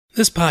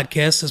This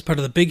podcast is part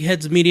of the Big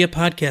Heads Media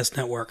Podcast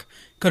Network.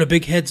 Go to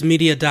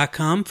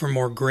bigheadsmedia.com for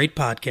more great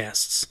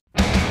podcasts.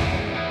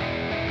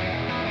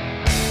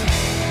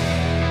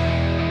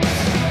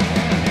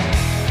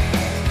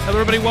 Hello,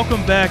 everybody.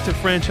 Welcome back to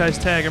Franchise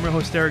Tag. I'm your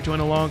host, Eric,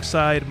 joined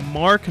alongside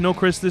Mark. No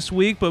Chris this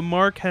week, but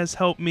Mark has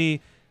helped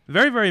me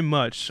very, very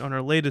much on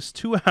our latest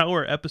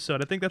 2-hour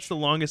episode. I think that's the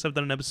longest I've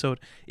done an episode,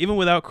 even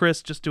without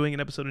Chris, just doing an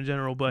episode in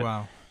general. But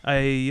wow.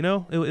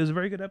 it was a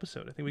very good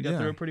episode. I think we got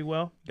through it pretty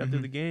well. Got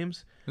through the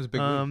games. It was a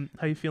big week.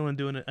 How you feeling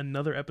doing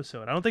another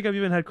episode? I don't think I've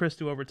even had Chris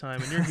do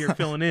overtime, and you're here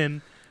filling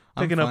in,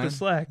 picking up his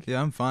slack.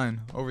 Yeah, I'm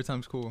fine.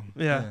 Overtime's cool.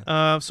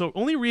 Yeah. So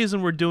only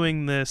reason we're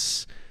doing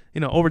this,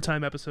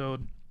 overtime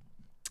episode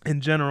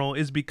in general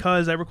is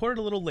because I recorded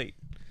a little late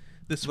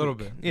this week. A little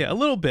bit. Yeah, a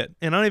little bit.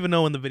 And I don't even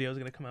know when the video is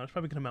going to come out. It's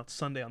probably going to come out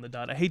Sunday on the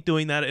dot. I hate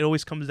doing that. It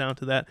always comes down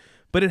to that.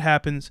 But it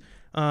happens.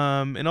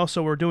 And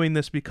also we're doing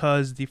this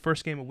because the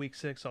first game of Week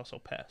 6 also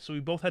passed. So we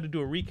both had to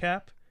do a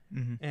recap.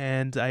 Mm-hmm.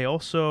 And I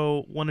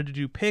also wanted to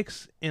do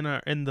picks in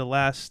the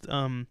last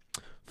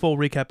full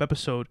recap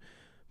episode.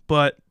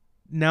 But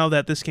now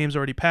that this game's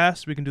already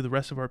passed, we can do the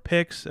rest of our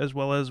picks as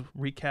well as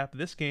recap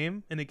this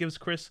game. And it gives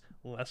Chris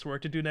less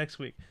work to do next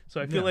week.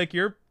 So I feel like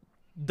you're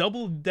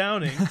double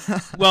downing.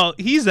 Well,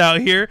 he's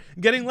out here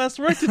getting less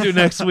work to do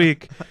next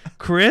week.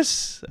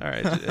 Chris, all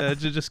right,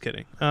 just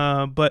kidding.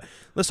 But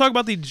let's talk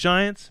about the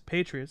Giants,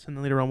 Patriots, and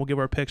then later on we'll give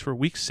our picks for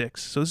Week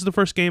 6. So this is the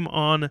first game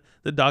on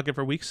the docket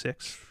for Week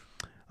 6.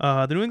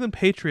 The New England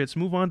Patriots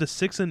move on to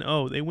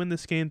 6-0. They win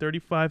this game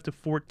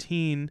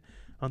 35-14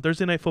 on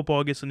Thursday Night Football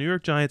against the New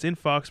York Giants in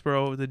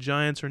Foxborough. The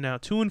Giants are now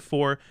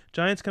 2-4.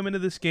 Giants come into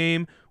this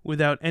game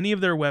without any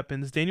of their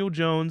weapons. Daniel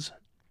Jones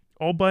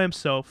all by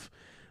himself.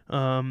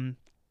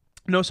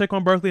 No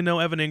Saquon Barkley, no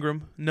Evan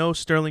Ingram, no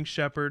Sterling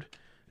Shepard,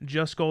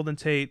 just Golden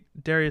Tate,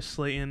 Darius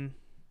Slayton,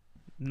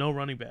 no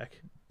running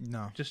back.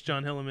 No. Just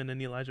John Hilliman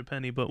and Elijah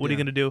Penny. But what are you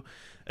going to do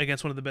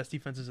against one of the best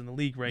defenses in the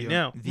league right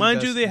now?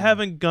 Mind you, they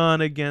haven't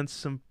gone against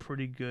some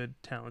pretty good,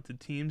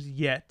 talented teams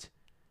yet.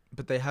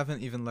 But they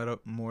haven't even let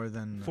up more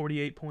than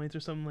 48 points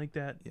or something like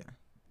that. Yeah.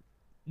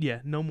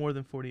 Yeah, no more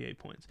than 48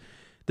 points.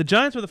 The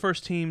Giants were the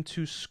first team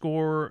to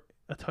score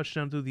a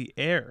touchdown through the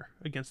air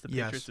against the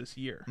Patriots this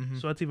year. Mm-hmm.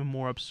 So that's even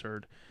more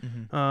absurd.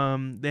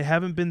 Mm-hmm. They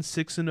haven't been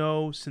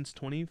 6-0 since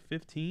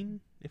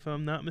 2015, if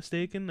I'm not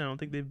mistaken. I don't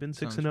think they've been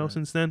 6-0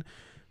 since then.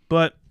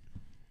 But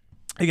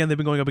again, they've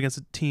been going up against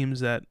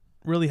teams that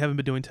really haven't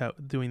been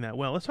doing that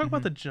well. Let's talk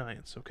about the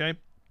Giants, okay?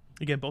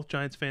 Again, both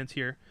Giants fans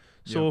here.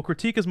 So we'll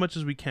critique as much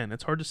as we can.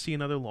 It's hard to see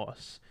another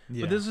loss.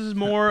 Yeah. But this is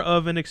more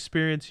of an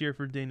experience year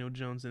for Daniel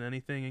Jones than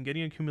anything and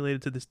getting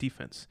accumulated to this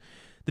defense.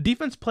 The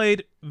defense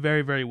played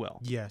very, very well.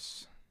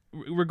 Yes.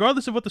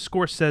 Regardless of what the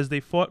score says,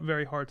 they fought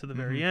very hard to the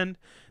very end.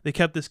 They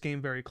kept this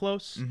game very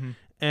close. Mm-hmm.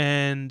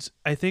 And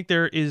I think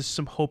there is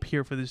some hope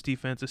here for this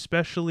defense,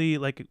 especially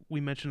like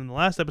we mentioned in the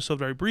last episode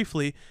very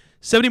briefly,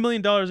 $70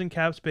 million in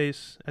cap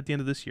space at the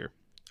end of this year.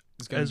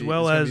 As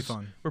well as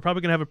we're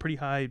probably going to have a pretty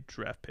high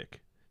draft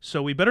pick.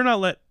 So we better not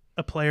let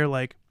a player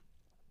like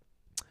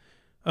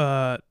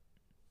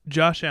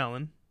Josh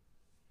Allen,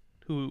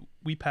 who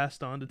we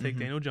passed on to take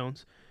Daniel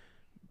Jones,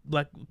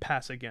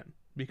 pass again,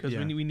 because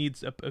we need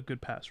a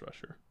good pass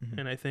rusher.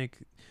 And I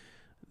think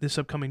this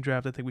upcoming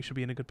draft, I think we should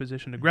be in a good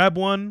position to grab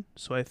one.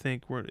 So I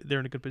think they're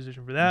in a good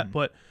position for that.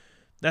 But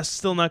that's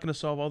still not going to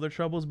solve all their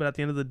troubles. But at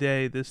the end of the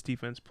day, this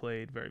defense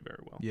played very, very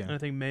well. Yeah. And I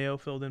think Mayo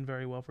filled in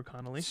very well for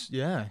Connolly.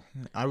 Yeah,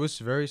 I was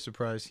very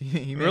surprised.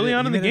 He early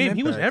on in the game,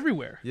 he was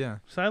everywhere. Yeah,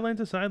 sideline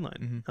to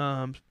sideline.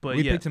 But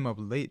we picked him up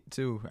late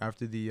too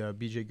after the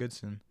B.J.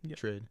 Goodson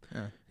trade.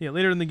 Yeah.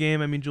 Later in the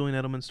game, I mean,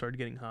 Julian Edelman started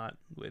getting hot,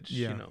 which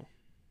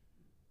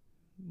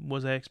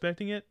was I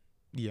expecting it?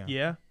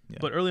 Yeah.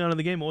 But early on in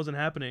the game, it wasn't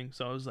happening.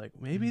 So I was like,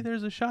 maybe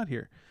there's a shot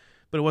here.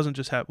 But it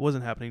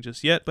wasn't happening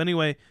just yet. But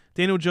anyway,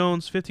 Daniel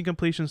Jones, 15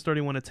 completions,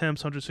 31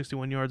 attempts,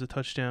 161 yards, a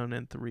touchdown,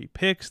 and 3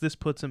 picks. This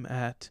puts him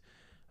at,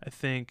 I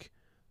think,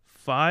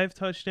 5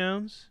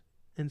 touchdowns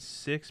and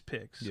 6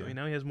 picks. Yeah. So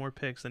now he has more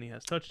picks than he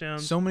has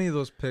touchdowns. So many of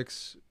those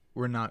picks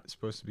were not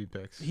supposed to be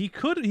picks.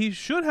 He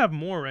should have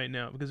more right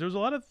now, because there was a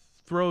lot of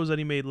throws that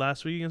he made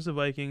last week against the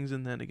Vikings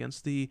and then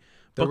against the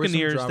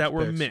Buccaneers that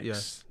were mixed.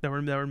 Yes. That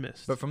were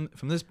missed. But from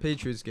this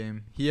Patriots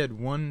game, he had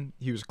one.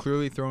 He was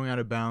clearly throwing out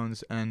of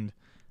bounds, and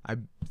I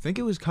think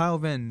it was Kyle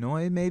Van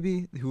Noy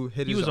maybe who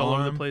hit his arm. He was all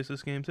over the place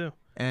this game too.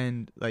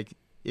 And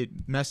it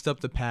messed up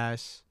the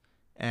pass,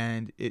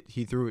 and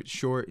he threw it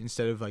short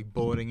instead of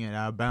bulleting it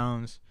out of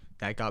bounds.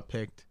 That got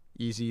picked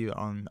easy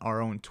on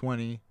our own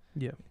 20.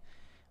 Yeah.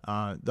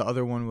 The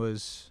other one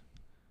was,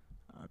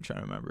 I'm trying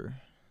to remember.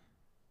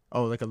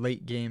 Oh, a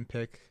late game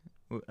pick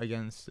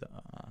against,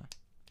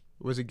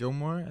 was it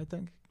Gilmore, I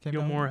think?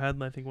 Gilmore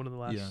had, I think, one of the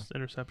last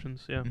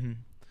interceptions. Yeah.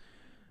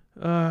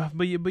 Mm-hmm.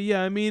 But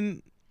yeah, I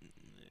mean,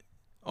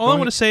 all I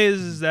want to say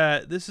is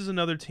that this is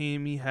another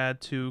team he had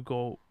to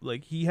go,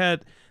 he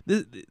had,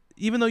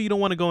 even though you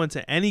don't want to go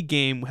into any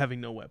game having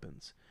no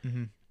weapons,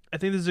 I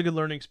think this is a good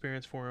learning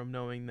experience for him,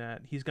 knowing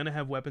that he's going to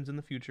have weapons in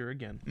the future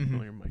again. Mhm.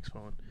 Oh, your mic's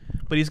falling.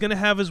 But he's going to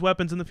have his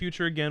weapons in the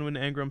future again when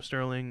Ingram,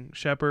 Sterling,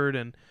 Shepard,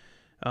 and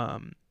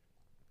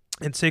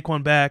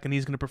Saquon back, and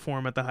he's going to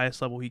perform at the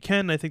highest level he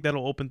can. I think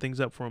that'll open things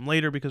up for him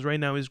later because right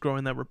now he's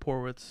growing that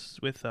rapport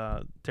with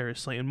Darius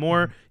Slayton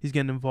more. Mhm. He's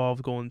getting involved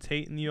with Golden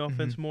Tate in the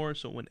offense Mhm. more.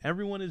 So when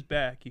everyone is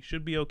back, he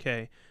should be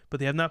okay. But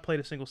they have not played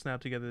a single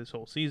snap together this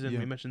whole season. Yeah.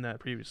 We mentioned that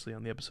previously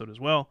on the episode as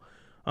well.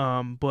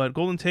 But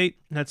Golden Tate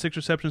had 6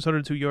 receptions,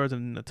 102 yards,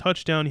 and a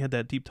touchdown. He had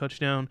that deep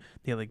touchdown.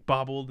 He had like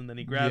bobbled, and then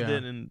he grabbed Yeah.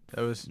 it and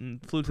That was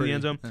flew to the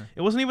end zone. yeah.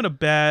 It wasn't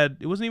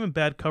even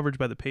bad coverage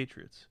by the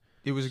Patriots.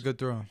 It was a good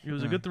throw. It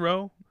was a good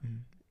throw. Mhm.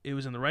 It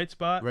was in the right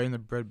spot. Right in the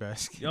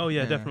breadbasket. Oh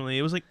yeah, definitely.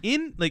 It was like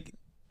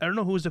I don't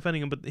know who was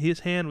defending him, but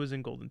his hand was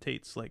in Golden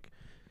Tate's like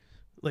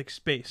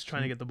space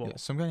trying to get the ball. Yeah,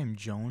 some guy named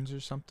Jones or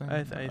something.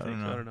 I think so.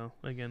 I don't know.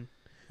 Again,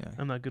 Yeah.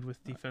 I'm not good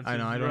with defense. I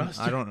know. I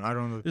don't.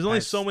 know There's only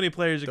past so many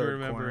players you can third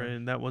remember, corner.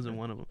 and that wasn't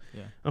one of them,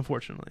 Yeah.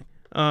 unfortunately.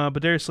 But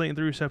Darius Slayton,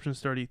 3 receptions,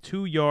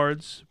 32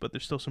 yards, but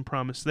there's still some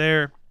promise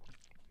there.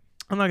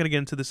 I'm not gonna get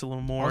into this a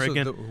little more. Also,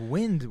 Again, the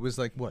wind was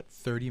like what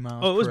 30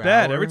 miles. it was per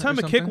bad. hour Every or time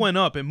a kick something? went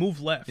up, it moved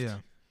left. Yeah.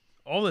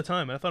 All the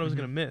time. And I thought I was Mhm.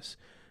 gonna miss.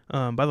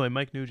 By the way,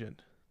 Mike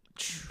Nugent.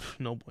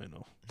 No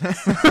bueno.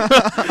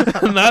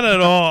 Not at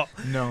all.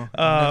 No.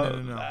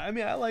 No. I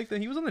mean, I like that.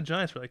 He was on the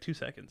Giants for like 2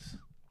 seconds.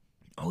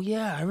 Oh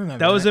yeah, I remember.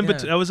 That was in yeah.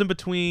 between. That was in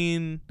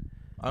between.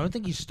 I don't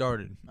think he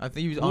started. I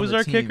think he was. Who on was the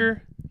our team.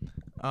 kicker?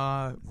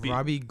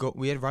 Robbie.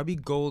 We had Robbie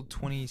Gold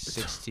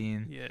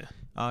 2016. Yeah.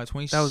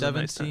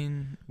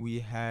 2017 we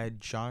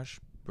had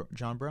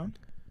John Brown.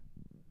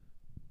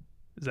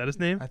 Is that his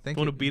name? I think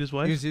the one who it- beat his He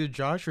wife. was either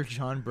Josh or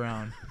John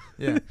Brown.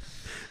 Yeah.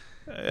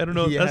 I don't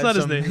know. He That's had not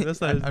his some- name. That's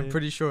not his I'm name.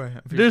 pretty sure.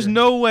 There's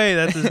no way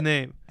that's his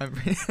name.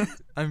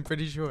 I'm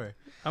pretty sure.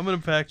 I'm gonna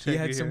fact check. He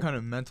had you some here. kind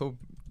of mental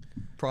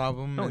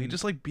problem. No, he and-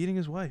 just like beating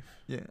his wife.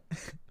 Yeah.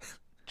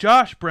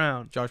 Josh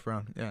Brown. Josh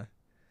Brown. Yeah.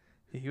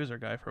 He was our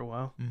guy for a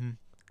while. Mm-hmm.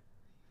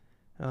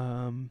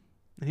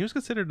 And he was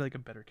considered like a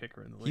better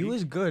kicker in the league. He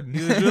was good.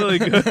 He was really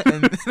good.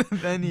 and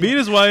then he Beat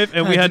his wife,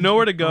 and we had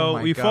nowhere to go. Oh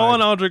my We fall on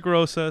God. Aldrich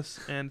Rosas,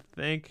 and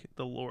thank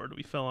the Lord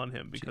we fell on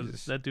him because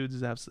Jesus. that dude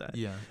deserves that.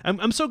 Yeah.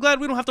 I'm so glad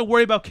we don't have to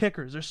worry about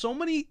kickers. There's so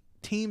many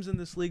teams in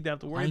this league that have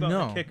to worry I about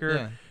know. the kicker.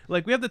 Yeah.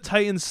 Like we have the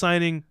Titans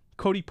signing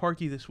Cody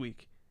Parkey this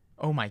week.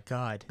 Oh my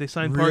God. They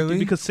signed Really? Parkey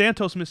because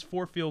Santos missed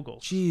 4 field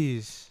goals.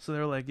 Jeez. So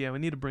they're like, yeah, we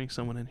need to bring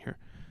someone in here.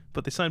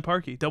 But they signed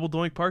Parkey, double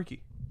doink Parkey.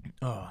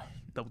 Oh.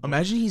 Double doink.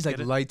 Imagine he's like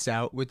Get it? lights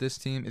out with this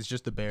team. It's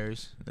just the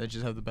Bears that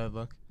just have the bad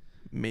luck.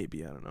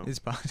 Maybe, I don't know. It's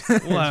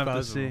possible. We'll have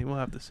to see. We'll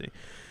have to see.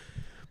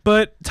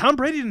 But Tom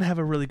Brady didn't have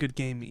a really good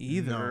game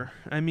either.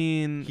 I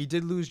mean, He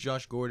did lose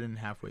Josh Gordon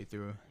halfway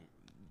through.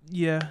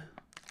 yeah,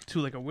 to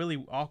like a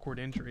really awkward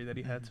injury that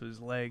he had to his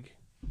leg.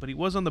 But he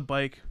was on the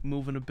bike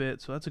moving a bit,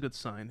 so that's a good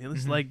sign.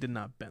 His Mhm. leg did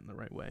not bend the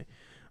right way.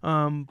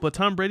 But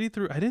Tom Brady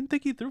threw. I didn't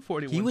think he threw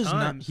 41 He was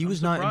times. not. He I'm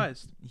was not.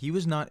 surprised. He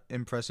was not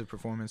impressive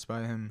performance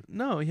by him.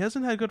 No, he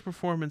hasn't had good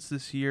performance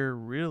this year,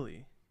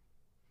 really,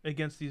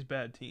 against these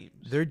bad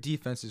teams. Their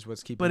defense is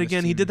what's keeping. But this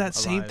again, he team did that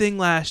same alive. thing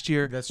last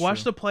year. That's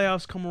Watch true. the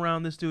playoffs come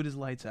around. This dude is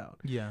lights out.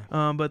 Yeah.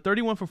 But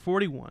 31 for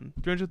 41,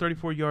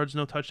 334 yards,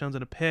 no touchdowns,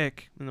 and a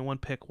pick. And the one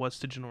pick was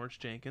to Janoris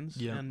Jenkins.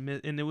 Yeah.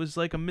 And it was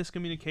like a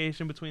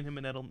miscommunication between him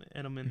and Edelman.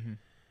 Mhm.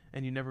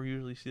 And you never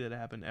usually see that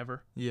happen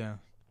ever. Yeah.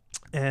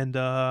 And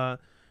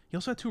he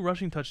also had 2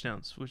 rushing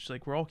touchdowns, which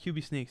like were all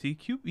QB sneaks. He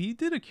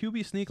did a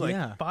QB sneak like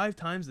Yeah. 5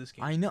 times this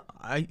game. I know.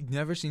 I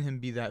never seen him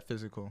be that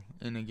physical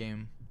in a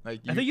game.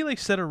 Like I think he like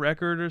set a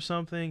record or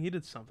something. He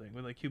did something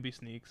with like QB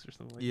sneaks or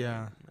something like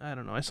Yeah. that. I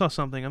don't know. I saw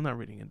something. I'm not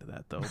reading into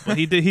that though. But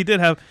he did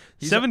have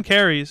He's 7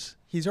 carries.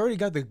 he's already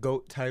got the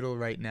GOAT title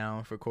right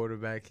now for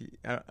quarterback.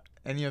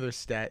 Any other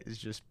stat is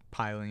just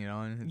piling it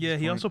on. at Yeah,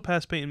 this he point. also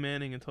passed Peyton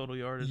Manning in total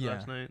yardage Yeah.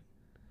 last night.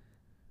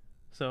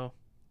 So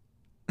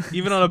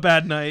even on a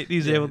bad night,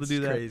 he's Yeah, able to it's do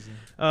that. Crazy.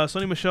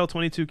 Sonny Michel,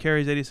 22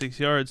 carries, 86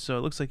 yards. So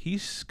it looks like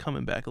he's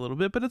coming back a little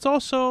bit. But it's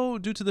also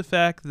due to the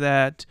fact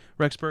that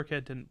Rex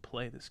Burkhead didn't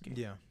play this game.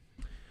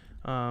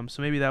 Yeah.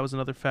 So maybe that was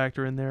another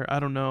factor in there. I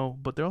don't know.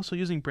 But they're also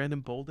using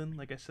Brandon Bolden,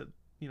 like I said,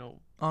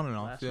 On and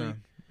off. last Yeah. week.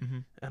 Mm-hmm.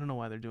 I don't know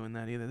why they're doing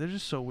that either. They're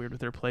just so weird with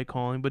their play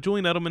calling. But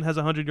Julian Edelman has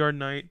a 100-yard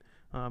night.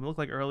 It looked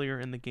like earlier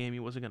in the game he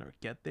wasn't going to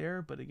get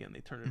there, but again, they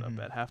turned it Mhm.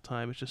 up at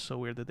halftime. It's just so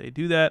weird that they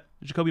do that.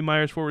 Jacoby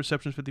Myers, 4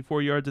 receptions,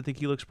 54 yards. I think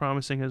he looks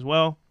promising as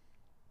well.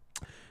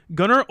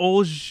 Gunnar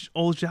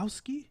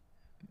Olszewski,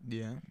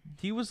 Yeah.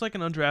 he was like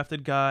an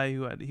undrafted guy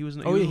who he was.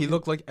 Oh yeah, he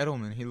looked like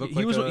Edelman. He looked he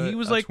like was- a, he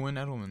was a like- twin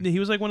Edelman. He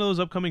was like one of those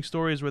upcoming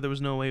stories where there was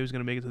no way he was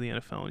going to make it to the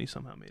NFL, and he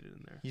somehow made it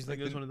in there. He's Like, like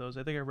it was the- one of those.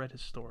 I think I read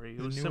his story. It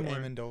The was new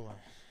similar. Amendola.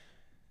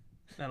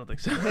 I don't think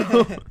so.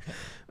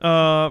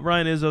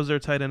 Ryan Izzo's their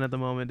tight end at the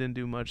moment. Didn't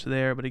do much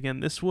there. But again,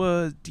 this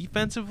was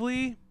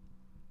defensively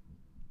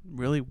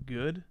really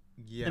good.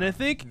 Yeah. And I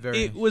think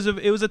very. it was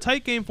a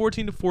tight game,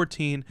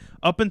 14-14,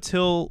 up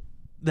until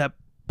that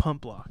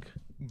pump block.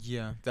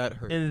 Yeah, that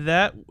hurt. And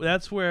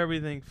that's where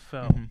everything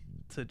fell Mhm.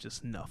 to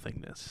just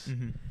nothingness.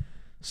 Mhm.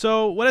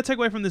 So what I take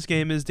away from this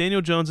game is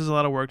Daniel Jones has a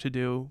lot of work to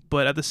do,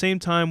 but at the same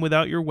time,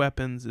 without your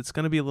weapons, it's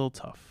going to be a little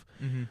tough.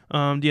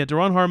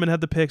 Deron Harmon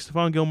had the pick,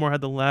 Stephon Gilmore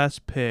had the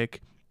last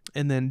pick,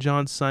 and then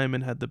John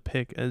Simon had the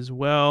pick as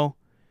well.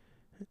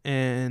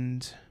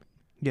 And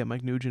yeah,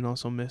 Mike Nugent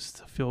also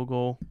missed a field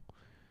goal.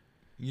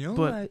 You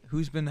know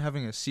who's been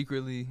having a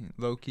secretly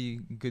low-key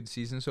good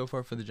season so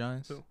far for the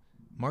Giants? Who?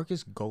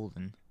 Marcus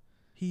Golden.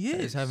 He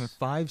is. He's having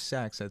 5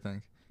 sacks, I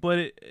think.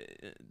 But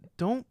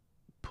don't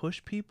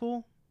push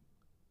people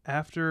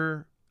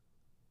after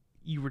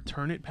you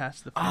return it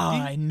past the 50.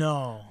 I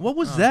know. What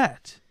was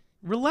that?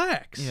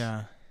 Relax.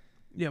 Yeah.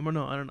 Yeah, but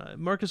no, I don't know.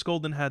 Marcus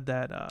Golden had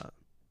that.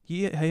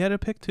 He had a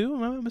pick too.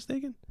 Am I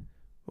mistaken?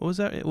 What was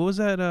that?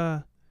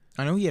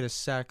 I know he had a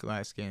sack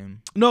last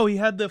game. No, he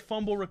had the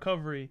fumble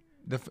recovery.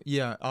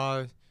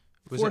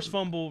 Forced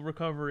Fumble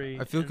recovery.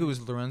 I feel like it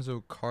was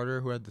Lorenzo Carter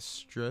who had the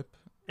strip.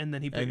 And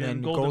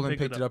then Golden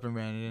picked it up and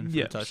ran it in for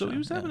a touchdown. So he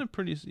was having a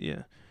pretty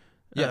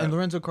and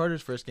Lorenzo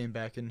Carter's first game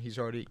back, and he's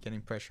already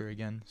getting pressure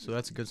again. So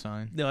that's a good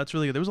sign. No, that's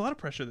really good. There was a lot of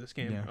pressure this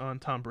game on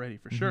Tom Brady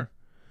for sure.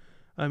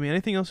 I mean,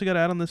 anything else we got to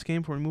add on this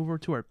game before we move over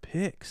to our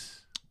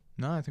picks?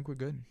 No, I think we're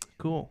good.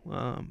 Cool.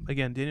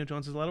 Again, Daniel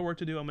Jones has a lot of work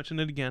to do. I'll mention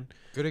it again.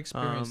 Good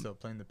experience, though,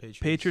 playing the Patriots.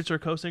 Patriots are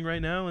coasting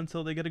right now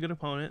until they get a good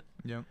opponent.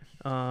 Yep.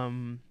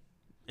 And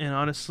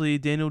honestly,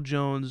 Daniel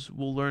Jones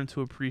will learn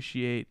to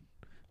appreciate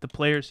the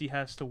players he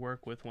has to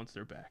work with once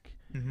they're back.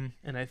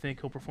 And I think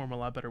he'll perform a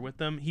lot better with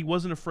them. He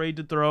wasn't afraid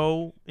to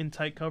throw in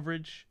tight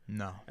coverage.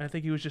 No. And I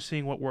think he was just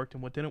seeing what worked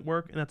and what didn't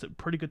work. And that's a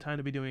pretty good time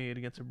to be doing it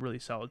against a really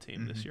solid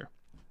team this year.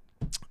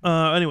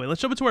 Anyway, let's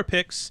jump into our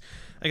picks.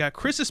 I got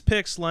Chris's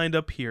picks lined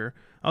up here.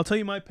 I'll tell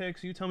you my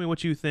picks. You tell me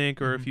what you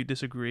think, or if you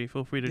disagree,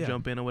 feel free to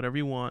jump in on whatever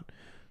you want.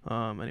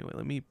 Anyway,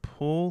 let me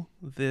pull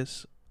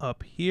this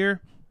up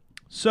here.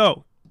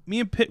 So,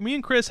 me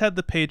and Chris had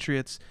the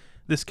Patriots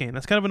this game.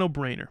 That's kind of a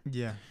no-brainer.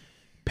 Yeah.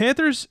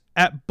 Panthers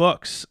at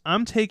Bucks.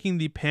 I'm taking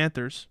the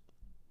Panthers.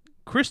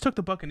 Chris took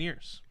the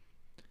Buccaneers.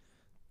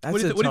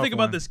 What do you think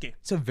about this game?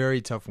 It's a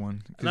very tough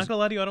one. I'm not gonna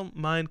lie to you. I don't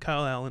mind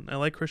Kyle Allen. I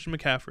like Christian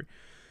McCaffrey.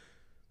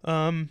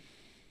 I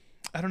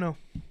don't know.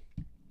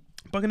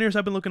 Buccaneers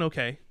have been looking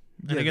okay.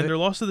 And again, their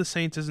loss to the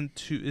Saints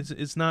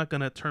it's not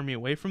gonna turn me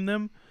away from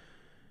them.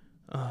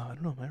 I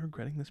don't know. Am I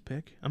regretting this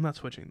pick? I'm not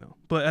switching though.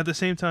 But at the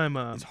same time,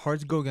 it's hard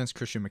to go against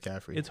Christian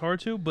McCaffrey. It's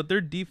hard to, but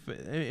their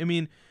defense. I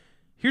mean,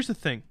 here's the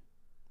thing.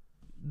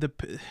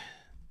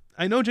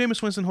 I know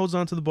Jameis Winston holds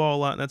on to the ball a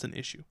lot, and that's an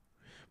issue.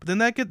 But then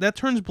that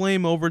turns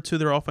blame over to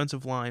their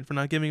offensive line for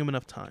not giving him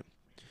enough time.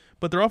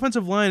 But their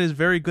offensive line is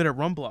very good at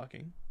run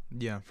blocking.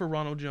 Yeah. For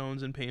Ronald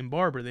Jones and Peyton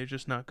Barber, they're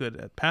just not good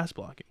at pass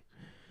blocking.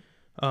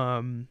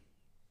 I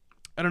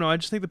don't know. I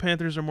just think the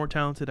Panthers are more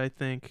talented. I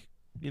think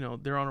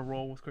they're on a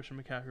roll with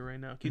Christian McCaffrey right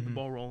now. Keep the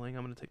ball rolling.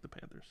 I'm going to take the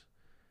Panthers.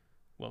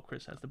 Well,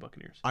 Chris has the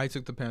Buccaneers. I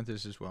took the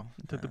Panthers as well.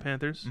 You took the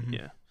Panthers?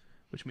 Yeah.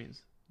 Which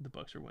means the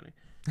Bucs are winning.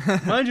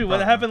 Mind you,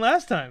 what happened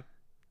last time?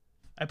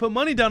 I put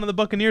money down on the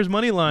Buccaneers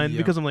money line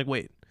because I'm like,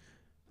 wait,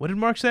 what did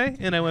Mark say?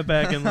 And I went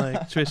back and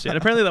switched it. And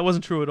apparently that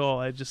wasn't true at all.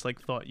 I just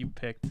thought you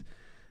picked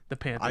the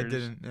Panthers. I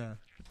didn't. Yeah.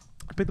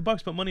 I picked the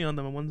Bucs, put money on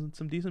them, and won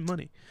some decent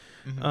money.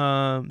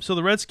 So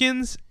the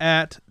Redskins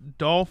at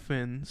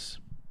Dolphins.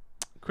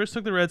 Chris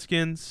took the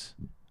Redskins.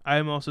 I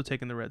am also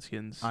taking the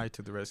Redskins. I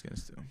took the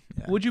Redskins too.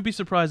 Yeah. Would you be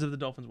surprised if the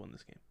Dolphins won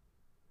this game?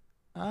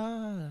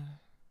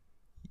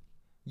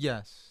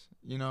 Yes.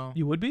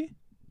 You would be?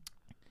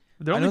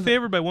 They're only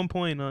favored by 1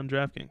 point on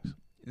DraftKings.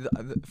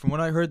 From what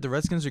I heard, the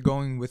Redskins are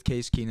going with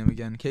Case Keenum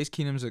again. Case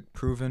Keenum's a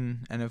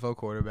proven NFL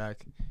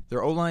quarterback.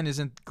 Their O-line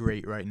isn't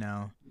great right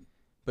now,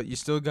 but you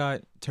still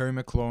got Terry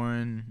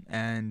McLaurin,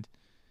 and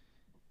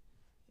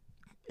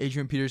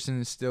Adrian Peterson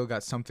has still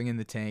got something in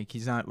the tank.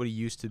 He's not what he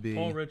used to be.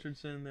 Paul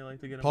Richardson, they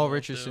like to get him. Paul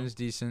Richardson's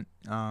decent.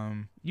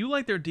 You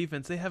like their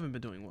defense. They haven't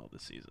been doing well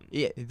this season.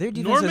 Yeah, their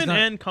defense Norman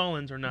and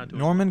Collins are not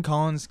doing well.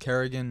 Collins,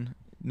 Kerrigan,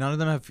 none of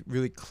them have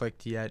really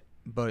clicked yet,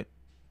 but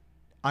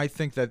I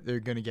think that they're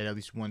going to get at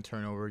least one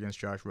turnover against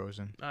Josh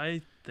Rosen.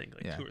 I think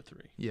 2 or 3.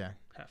 Yeah.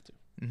 Have to.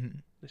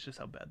 It's just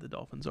how bad the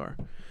Dolphins are.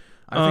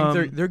 I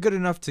think they're good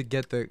enough to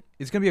get the...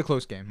 It's going to be a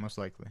close game, most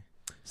likely.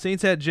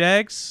 Saints at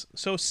Jags.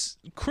 So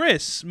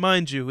Chris,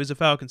 mind you, is a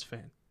Falcons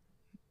fan.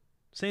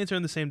 Saints are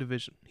in the same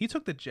division. He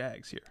took the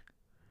Jags here.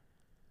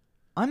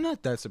 I'm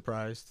not that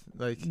surprised.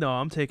 No,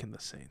 I'm taking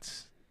the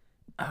Saints.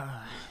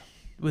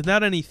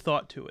 Without any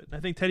thought to it. I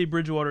think Teddy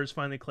Bridgewater has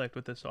finally clicked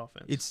with this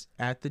offense. It's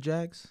at the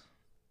Jags?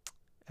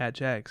 At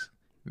Jags.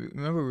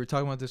 Remember, we were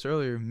talking about this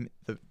earlier.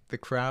 The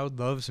crowd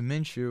loves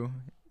Minshew.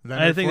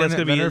 I think that's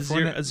going to be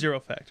a zero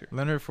factor.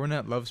 Leonard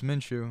Fournette loves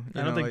Minshew.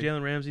 I don't think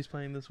Jalen Ramsey's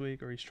playing this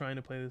week, or he's trying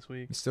to play this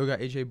week. You still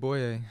got A.J.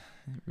 Boye,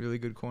 really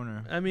good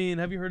corner. I mean,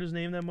 have you heard his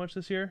name that much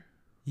this year?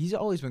 He's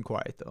always been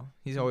quiet, though.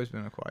 He's always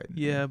been a quiet.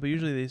 Yeah, but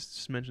usually they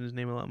just mention his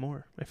name a lot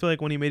more. I feel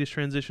like when he made his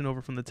transition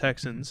over from the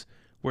Texans,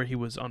 where he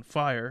was on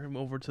fire,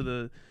 over to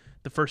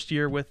the first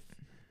year with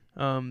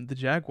the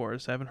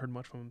Jaguars, I haven't heard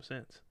much from him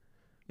since.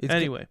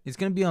 Anyway, it's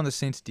going to be on the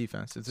Saints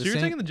defense. So you're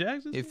taking the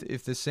Jags?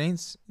 If the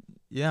Saints,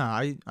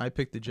 yeah, I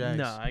picked the Jags.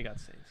 No, I got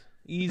Saints.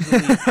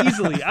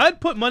 Easily. I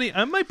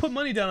might put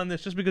money down on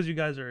this just because you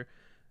guys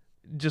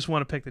just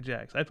want to pick the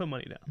Jags. I'd put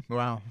money down.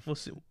 Wow. We'll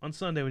see. On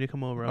Sunday when you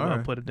come over, All I'll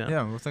right. put it down.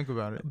 Yeah, we'll think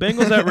about it.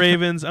 Bengals at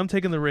Ravens. I'm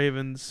taking the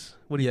Ravens.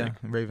 What do you think?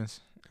 Ravens.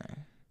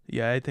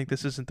 Yeah, I think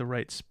this isn't the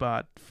right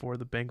spot for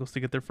the Bengals to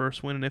get their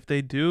first win. And if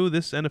they do,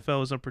 this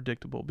NFL is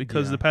unpredictable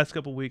because Yeah. the past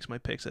couple weeks my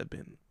picks have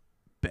been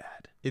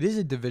bad. It is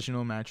a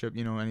divisional matchup.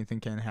 You know, anything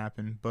can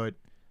happen. But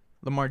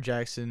Lamar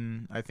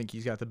Jackson, I think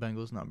he's got the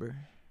Bengals number.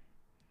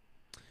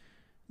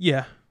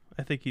 Yeah,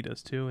 I think he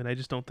does too. And I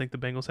just don't think the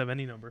Bengals have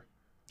any number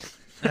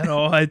at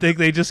all. I think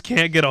they just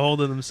can't get a hold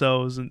of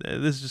themselves. And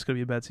this is just going to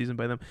be a bad season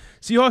by them.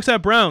 Seahawks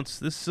at Browns.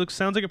 This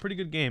sounds like a pretty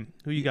good game.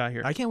 Who you got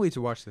here? I can't wait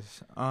to watch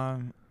this.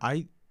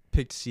 I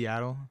picked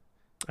Seattle.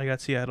 I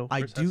got Seattle.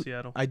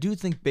 Seattle. I do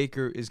think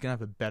Baker is gonna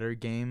have a better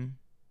game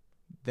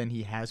than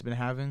he has been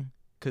having.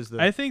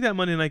 I think that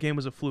Monday night game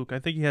was a fluke. I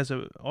think he has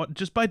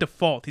just by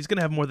default, he's going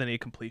to have more than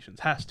 8 completions.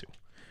 Has to.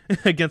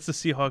 Against the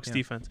Seahawks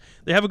defense.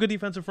 They have a good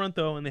defensive front,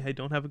 though, and they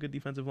don't have a good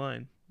defensive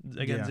line.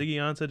 Again, Ziggy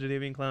Ansah,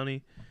 Jadeveon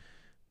Clowney.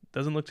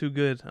 Doesn't look too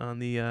good on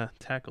the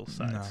tackle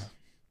sides. No.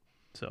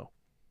 So,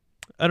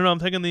 I don't know. I'm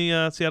taking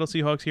the Seattle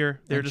Seahawks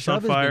here. They're just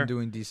Chubb on fire. Has been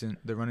doing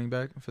decent. The running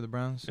back for the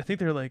Browns. I think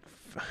they're like...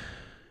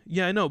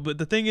 Yeah, I know. But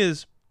the thing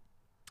is,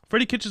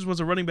 Freddie Kitchens was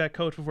a running back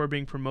coach before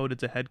being promoted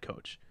to head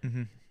coach.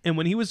 Mm-hmm. And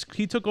when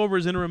he took over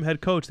as interim head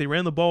coach, they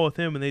ran the ball with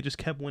him, and they just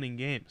kept winning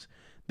games.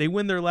 They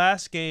win their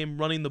last game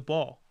running the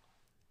ball.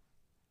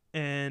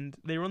 And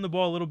they run the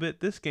ball a little bit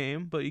this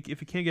game, but if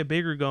you can't get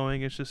Baker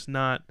going, it's just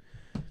not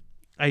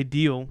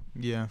ideal.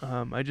 Yeah.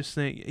 I just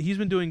think he's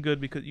been doing good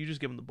because you just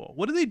give him the ball.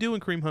 What do they do when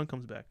Kareem Hunt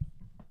comes back?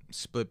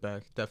 Split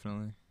back,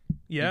 definitely.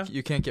 Yeah.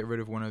 You can't get rid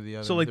of one or the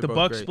other. So like They're the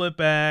both Bucs great. split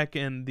back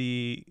and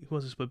who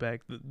was the split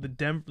back? The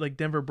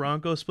Denver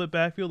Broncos split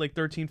backfield, like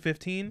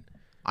 13-15.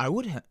 I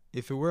would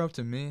if it were up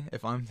to me,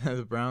 if I'm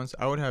the Browns,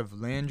 I would have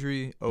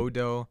Landry,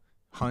 Odell,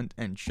 Hunt,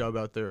 and Chubb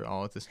out there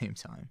all at the same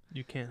time.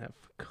 You can't have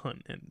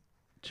Hunt and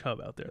Chubb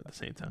out there at the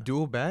same time.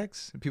 Dual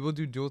backs? People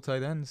do dual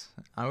tight ends.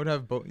 I would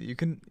have both. You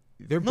can.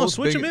 They're both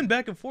switch big, them in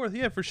back and forth.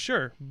 Yeah, for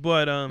sure.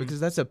 But because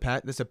that's a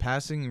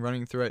passing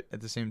running threat at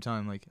the same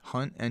time. Like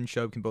Hunt and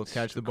Chubb can both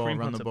catch the ball, Kareem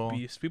run Hunt's the ball. A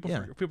beast. People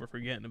are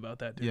forgetting about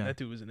that dude. Yeah. That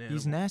dude was an animal.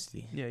 He's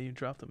nasty. Yeah, you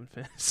dropped him in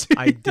fantasy.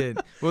 I did.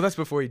 Well, that's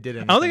before he did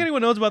anything. I don't think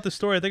anyone knows about this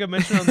story. I think I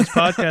mentioned it on this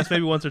podcast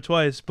maybe once or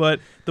twice.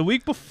 But the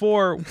week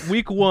before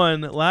Week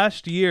 1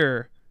 last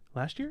year,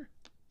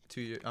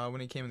 2 years. When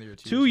he came in the year.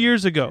 2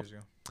 years ago.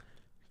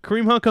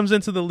 Kareem Hunt comes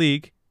into the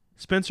league.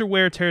 Spencer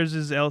Ware tears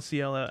his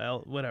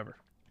LCL, whatever.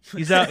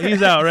 He's out.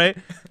 He's out, right?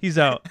 He's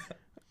out.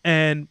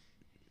 And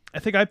I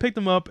think I picked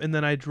him up, and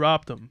then I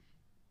dropped him.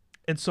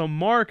 And so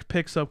Mark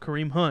picks up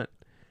Kareem Hunt,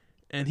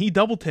 and he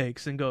double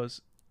takes and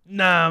goes,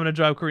 nah, I'm going to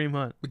drop Kareem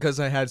Hunt. Because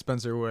I had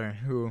Spencer Ware,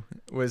 who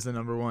was the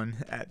number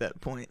 1 at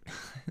that point.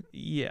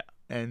 Yeah.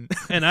 And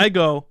I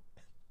go,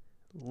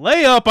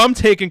 lay up, I'm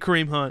taking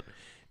Kareem Hunt.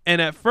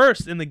 And at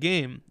first in the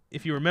game,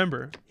 if you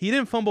remember, he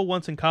didn't fumble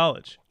once in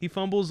college. He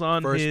fumbles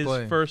on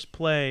first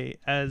play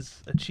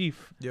as a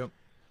Chief. Yep.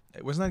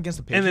 Wasn't that against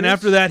the Patriots? And then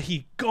after that,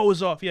 he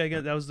goes off. Yeah,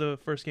 again, that was the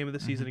first game of the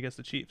season against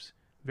the Chiefs.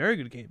 Very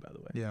good game, by the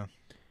way. Yeah.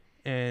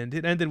 And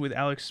it ended with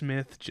Alex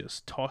Smith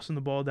just tossing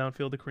the ball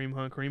downfield to Kareem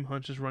Hunt. Kareem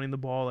Hunt just running the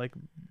ball like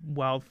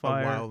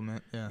wildfire.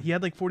 Yeah. He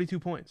had like 42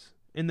 points.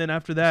 And then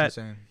after that, That's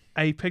insane.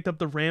 I picked up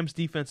the Rams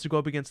defense to go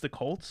up against the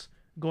Colts,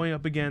 going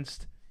up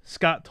against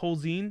Scott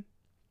Tolzien,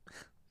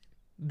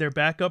 their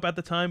backup at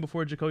the time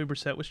before Jacoby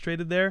Brissett was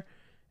traded there.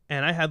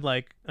 And I had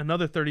like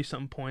another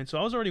 30-something points. So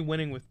I was already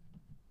winning with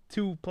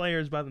 2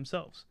 players by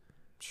themselves.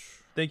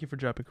 Thank you for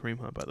dropping Kareem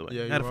Hunt, by the way.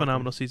 Yeah, had a welcome.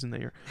 phenomenal season that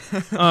year.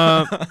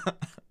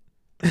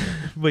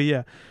 But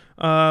yeah,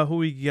 who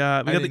we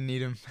got? I didn't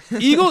need him.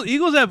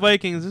 Eagles at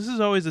Vikings. This is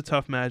always a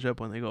tough matchup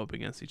when they go up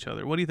against each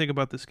other. What do you think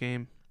about this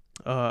game?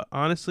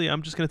 Honestly,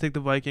 I'm just going to take the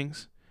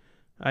Vikings.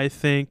 I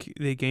think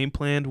they game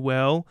planned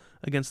well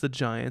against the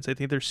Giants. I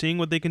think they're seeing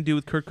what they can do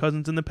with Kirk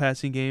Cousins in the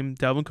passing game.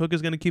 Dalvin Cook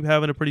is going to keep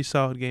having a pretty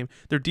solid game.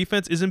 Their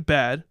defense isn't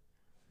bad,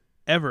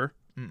 ever.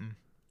 Mm-mm.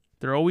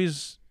 They're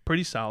always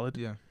pretty solid.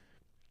 Yeah.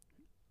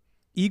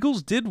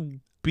 Eagles did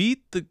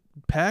beat the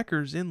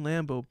Packers in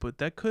Lambeau, but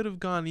that could have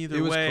gone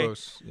either way. It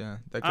was close. Yeah,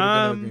 that could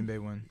have been a Green Bay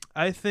win.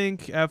 I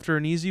think after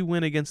an easy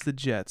win against the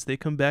Jets, they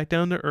come back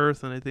down to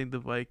earth, and I think the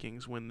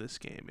Vikings win this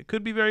game. It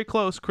could be very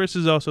close. Chris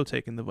is also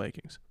taking the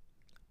Vikings.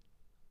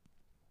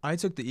 I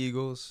took the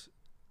Eagles.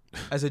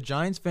 As a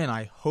Giants fan,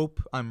 I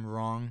hope I'm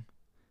wrong.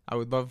 I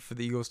would love for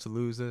the Eagles to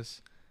lose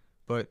this,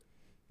 but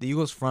the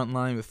Eagles' front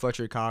line with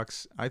Fletcher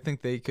Cox, I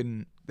think they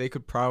could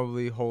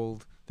probably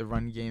hold the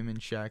run game in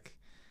check.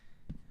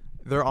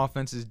 Their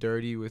offense is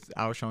dirty with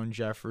Alshon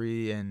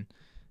Jeffrey and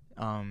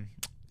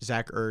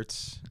Zach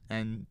Ertz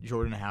and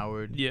Jordan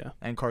Howard. Yeah.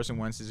 And Carson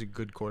Wentz is a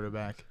good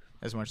quarterback,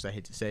 as much as I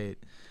hate to say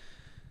it.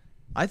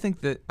 I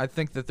think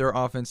that their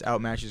offense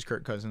outmatches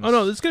Kirk Cousins. Oh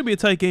no, this is gonna be a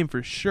tight game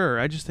for sure.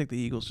 I just think the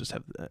Eagles just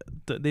have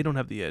they don't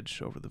have the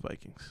edge over the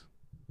Vikings.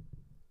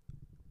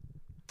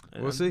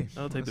 We'll see.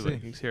 I'll take the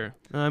Vikings here.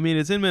 I mean,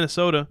 it's in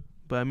Minnesota,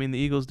 but I mean the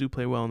Eagles do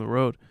play well on the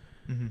road.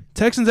 Mm-hmm.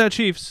 Texans at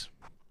Chiefs.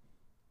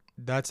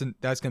 That's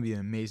gonna be an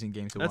amazing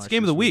game to watch. That's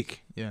game of the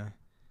week. Yeah,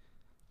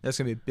 that's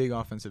gonna be a big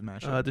offensive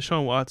matchup.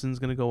 Deshaun Watson's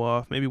gonna go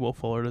off. Maybe Will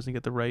Fuller doesn't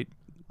get the right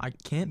I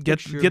can't get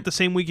picture, the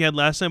same week he had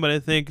last time, but I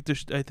think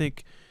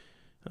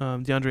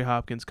DeAndre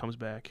Hopkins comes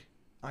back.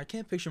 I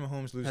can't picture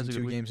Mahomes Has a losing good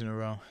 2 week. games in a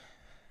row.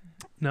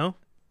 No,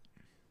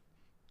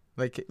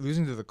 Like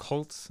losing to the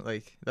Colts,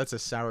 like that's a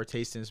sour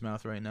taste in his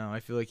mouth right now. I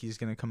feel like he's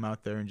gonna come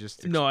out there and just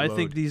explode. no, I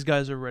think these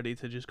guys are ready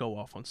to just go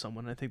off on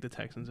someone. I think the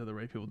Texans are the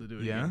right people to do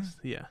it Yeah? against.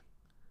 Yeah,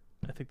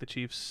 I think the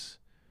Chiefs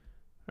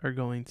are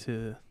going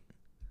to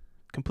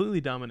completely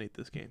dominate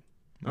this game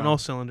on Wow. all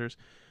cylinders.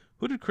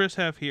 Who did Chris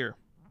have here?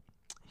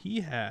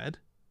 He had.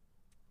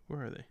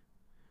 Where are they?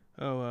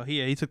 Oh,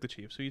 he took the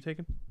Chiefs. Who are you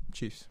taking?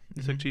 Chiefs.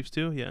 You took Chiefs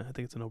too? Yeah, I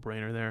think it's a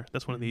no-brainer there.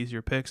 That's one of the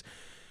easier picks.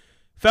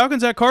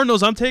 Falcons at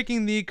Cardinals. I'm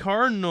taking the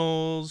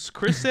Cardinals.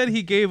 Chris said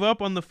he gave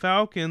up on the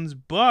Falcons,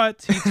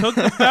 but he took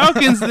the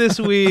Falcons this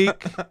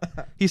week.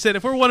 He said,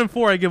 if we're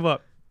 1-4, I give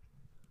up.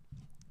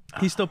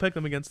 He still picked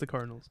them against the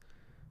Cardinals.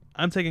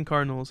 I'm taking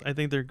Cardinals. I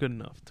think they're good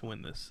enough to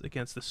win this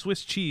against the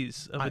Swiss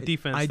cheese of a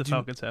defense the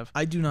Falcons have.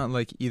 I do not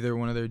like either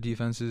one of their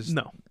defenses.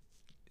 No.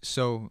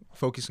 So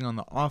focusing on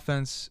the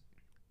offense,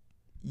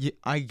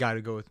 I got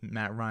to go with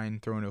Matt Ryan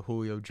throwing to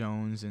Julio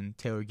Jones and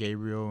Taylor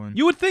Gabriel. And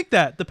You would think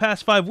that the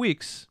past 5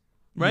 weeks,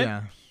 right?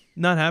 Yeah.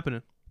 Not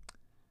happening.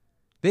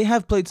 They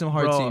have played some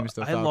hard Bro, teams,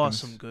 the I Falcons. lost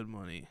some good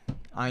money.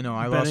 I know.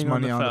 I lost Betting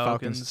money on the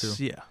Falcons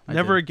too. Yeah. I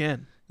Never did.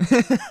 again.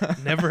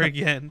 Never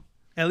again.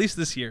 At least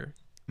this year.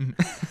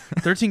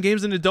 13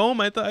 games in the dome.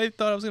 I thought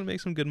I was gonna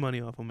make some good money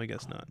off them. I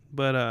guess not.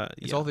 But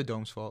It's yeah. all the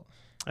Dome's fault.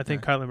 I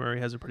think Kyler Murray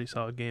has a pretty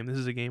solid game. This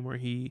is a game where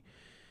he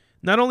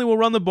not only will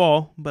run the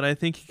ball, but I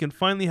think he can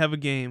finally have a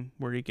game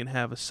where he can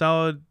have a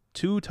solid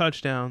 2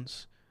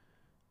 touchdowns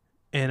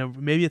and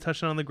maybe a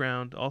touchdown on the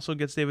ground. Also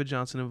gets David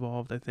Johnson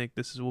involved. I think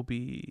will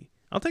be.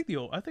 I think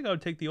I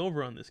would take the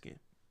over on this game.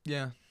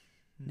 Yeah.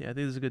 Yeah, I think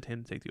this is a good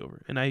time to take the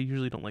over. And I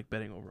usually don't like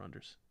betting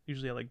over-unders.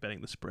 Usually I like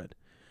betting the spread.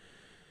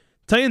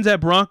 Titans at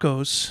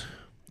Broncos.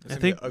 It's I gonna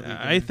be think an ugly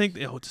I game.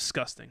 think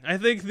disgusting. I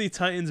think the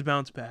Titans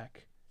bounce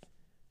back.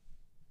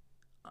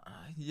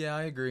 Yeah,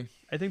 I agree.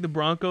 I think the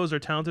Broncos are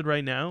talented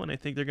right now, and I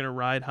think they're going to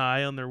ride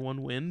high on their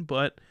one win,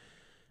 but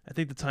I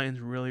think the Titans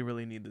really,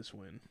 really need this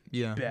win.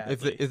 Yeah.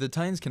 Badly. If the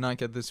Titans cannot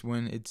get this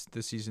win,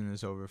 the season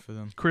is over for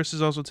them. Chris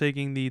is also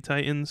taking the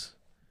Titans.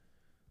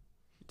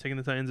 Taking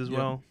the Titans as Yeah.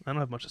 well. I don't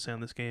have much to say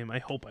on this game. I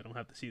hope I don't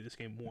have to see this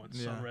game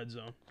once on Yeah. Red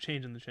Zone.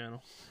 Changing the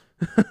channel.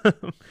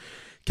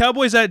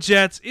 Cowboys at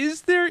Jets.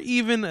 Is there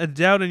even a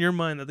doubt in your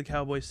mind that the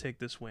Cowboys take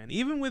this win?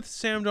 Even with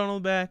Sam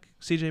Darnold back,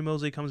 CJ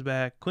Mosley comes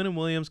back, Quinnen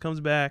Williams comes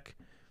back.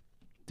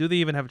 Do they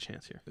even have a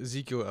chance here?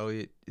 Ezekiel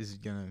Elliott is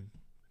gonna.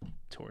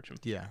 Torch him.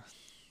 Yeah.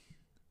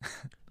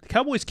 The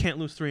Cowboys can't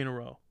lose 3 in a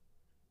row.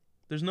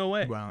 There's no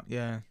way. Wow.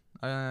 Yeah.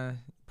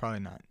 Probably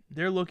not.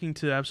 They're looking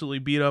to absolutely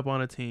beat up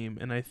on a team,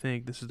 and I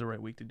think this is the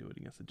right week to do it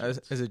against the Jets.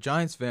 As a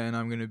Giants fan,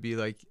 I'm gonna be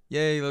like,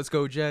 "Yay, let's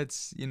go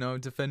Jets!"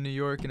 Defend New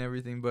York and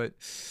everything. But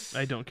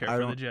I don't care I for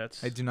the don't-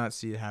 Jets. I do not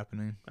see it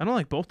happening. I don't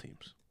like both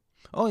teams.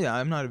 Oh yeah,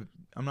 I'm not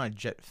a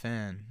Jet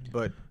fan,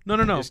 but No.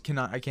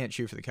 I can't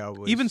cheer for the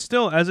Cowboys. Even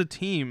still, as a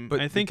team,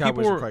 but I think the Cowboys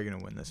people are were probably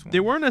gonna win this one. they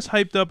weren't as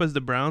hyped up as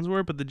the Browns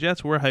were, but the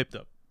Jets were hyped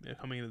up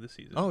coming into the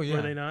season. Oh yeah,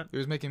 Were they not? It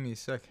was making me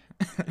sick.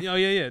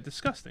 Yeah.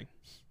 Disgusting.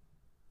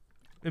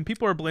 And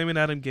people are blaming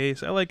Adam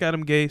Gase. I like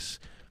Adam Gase,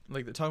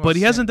 Like they're talking but about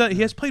he hasn't Sam- done.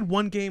 He has played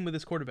one game with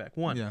his quarterback,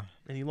 one, Yeah,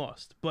 and he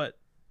lost. But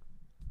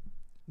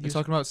they're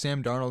talking about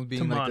Sam Darnold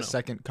being like Tamano. the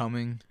second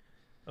coming.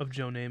 of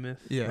Joe Namath,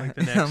 Yeah. like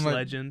the next I'm like-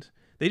 legend.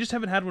 They just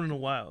haven't had one in a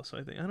while, so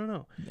I don't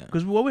know. Yeah.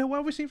 Because what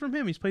have we seen from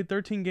him? He's played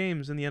 13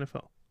 games in the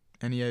NFL.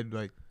 And he had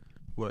like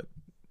what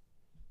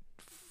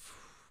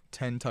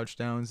 10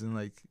 touchdowns and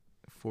like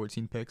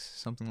 14 picks,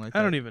 something like that.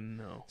 I don't even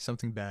know.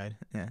 Something bad.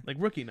 Yeah. Like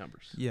rookie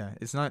numbers. Yeah,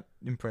 it's not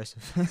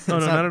impressive. No, It's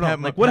not at all. Pat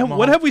Like Ma- Pat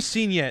what Mahomes. have we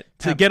seen yet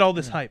to Pat- get all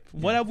this yeah. hype?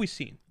 What Yeah. have we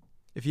seen?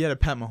 If he had a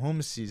Pat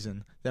Mahomes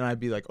season, then I'd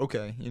be like,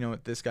 okay, you know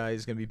what, this guy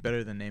is gonna be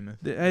better than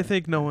Namath. I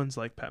think no one's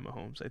like Pat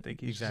Mahomes. I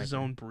think he's his Exactly.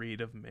 own breed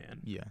of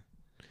man. Yeah.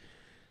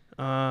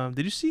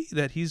 Did you see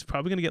that he's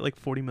probably gonna get like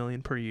 $40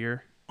 million per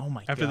year Oh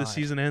my after god. the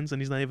season ends,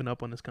 and he's not even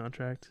up on his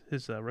contract,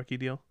 his rookie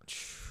deal?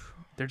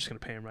 They're just gonna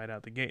pay him right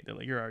out the gate. They're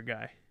like, "You're our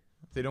guy."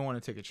 They don't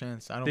want to take a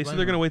chance. I don't. They blame said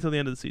they're gonna them. wait till the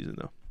end of the season,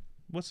 though.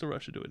 What's the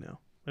rush to do it now?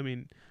 I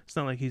mean, it's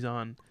not like he's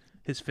on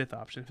his fifth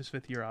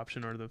year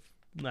option, or the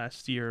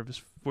last year of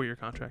his 4-year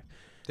contract.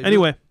 They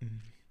Anyway, really-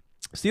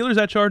 Steelers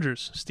at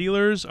Chargers.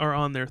 Steelers are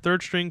on their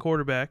third string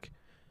quarterback.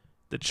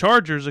 The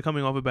Chargers are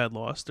coming off a bad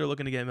loss. They're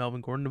looking to get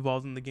Melvin Gordon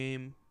involved in the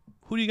game.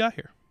 Who do you got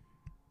here?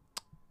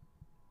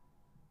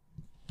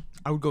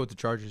 I would go with the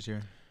Chargers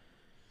here.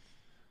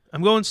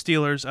 I'm going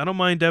Steelers. I don't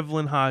mind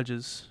Devlin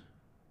Hodges,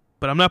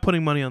 but I'm not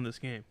putting money on this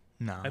game.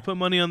 No. I put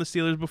money on the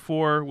Steelers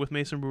before with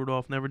Mason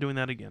Rudolph. Never doing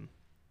that again.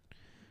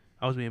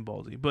 I was being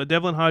ballsy. But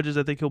Devlin Hodges,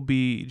 I think he'll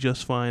be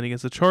just fine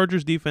against the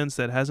Chargers defense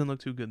that hasn't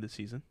looked too good this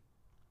season.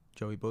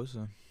 Joey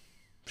Bosa.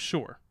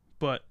 Sure.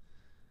 But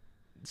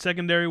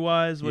secondary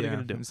wise, what are you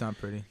gonna do? It's not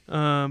pretty.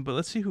 But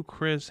let's see who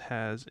Chris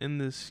has in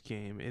this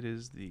game.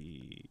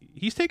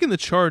 He's taking the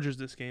Chargers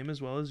this game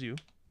as well as you.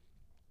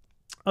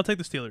 I'll take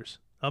the Steelers.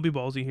 I'll be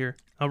ballsy here.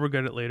 I'll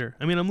regret it later.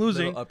 I mean, I'm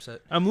losing. Little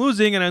upset. I'm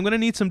losing, and I'm gonna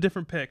need some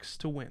different picks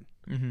to win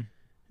Mm-hmm.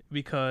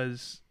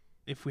 because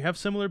if we have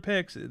similar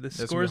picks, the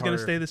score is gonna gonna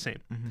be stay harder. the same.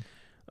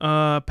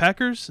 Mm-hmm.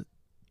 Packers,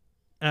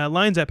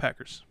 Lions at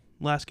Packers.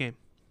 Last game.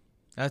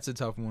 That's a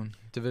tough one.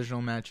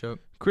 Divisional matchup.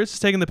 Chris is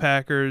taking the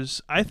Packers.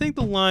 I think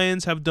the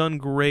Lions have done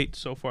great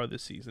so far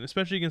this season,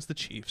 especially against the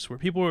Chiefs, where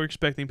people were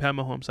expecting Pat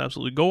Mahomes to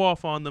absolutely go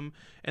off on them,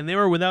 and they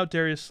were without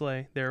Darius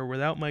Slay. They were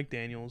without Mike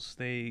Daniels.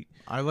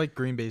 I like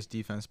Green Bay's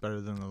defense better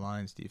than the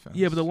Lions' defense.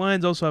 Yeah, but the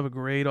Lions also have a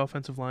great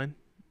offensive line.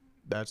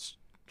 That's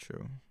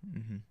true.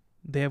 Mm-hmm.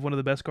 They have one of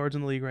the best guards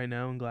in the league right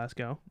now in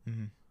Glasgow.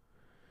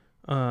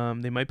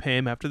 Mm-hmm. They might pay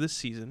him after this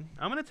season.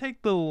 I'm going to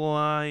take the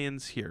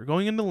Lions here.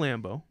 Going into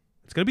Lambeau.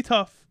 It's going to be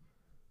tough.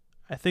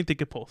 I think they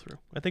could pull through.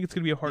 I think it's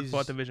going to be a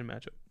hard-fought division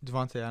matchup.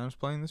 Devontae Adams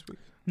playing this week?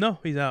 No,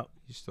 he's out.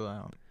 He's still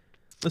out.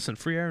 Listen,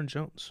 free Aaron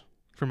Jones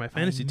for my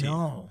fantasy team.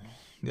 No.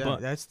 Yeah,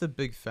 But- that's the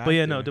big factor. But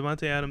yeah, no,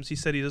 Devontae Adams, he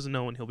said he doesn't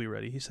know when he'll be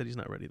ready. He said he's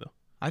not ready, though.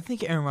 I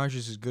think Aaron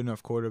Rodgers is a good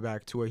enough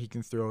quarterback to where he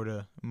can throw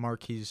to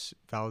Marquez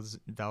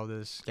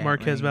Valdez.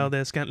 Marquez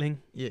Valdez-Scantling.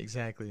 Yeah,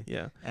 exactly.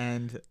 Yeah,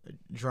 And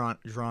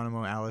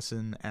Geronimo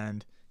Allison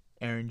and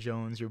Aaron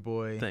Jones, your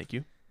boy, thank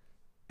you.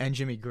 and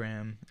Jimmy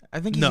Graham.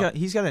 I think No.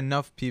 he's got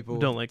enough people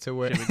Don't like to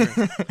where Jimmy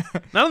Graham.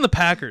 Not on the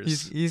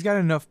Packers. he's got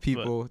enough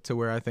people to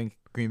where I think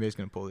Green Bay's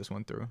going to pull this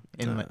one through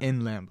in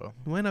Lambeau.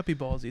 Why not be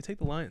ballsy? Take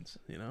the Lions,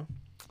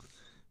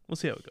 We'll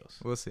see how it goes.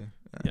 We'll see.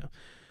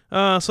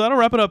 Yeah. So that'll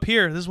wrap it up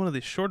here. This is one of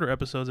the shorter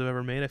episodes I've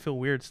ever made. I feel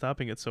weird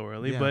stopping it so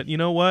early. Yeah. But you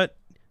know what?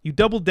 You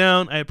doubled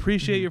down. I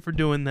appreciate you for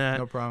doing that.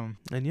 No problem.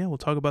 And yeah, we'll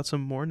talk about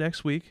some more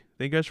next week.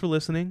 Thank you guys for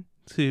listening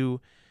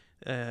to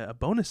a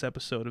bonus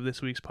episode of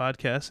this week's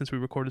podcast since we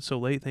recorded so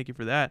late. Thank you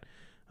for that.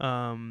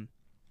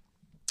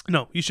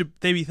 No, you should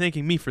be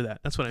thanking me for that.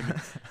 That's what I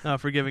mean,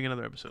 for giving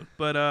another episode.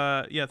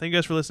 But yeah, thank you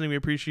guys for listening. We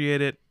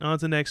appreciate it. On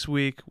to next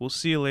week. We'll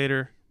see you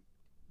later.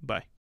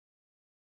 Bye.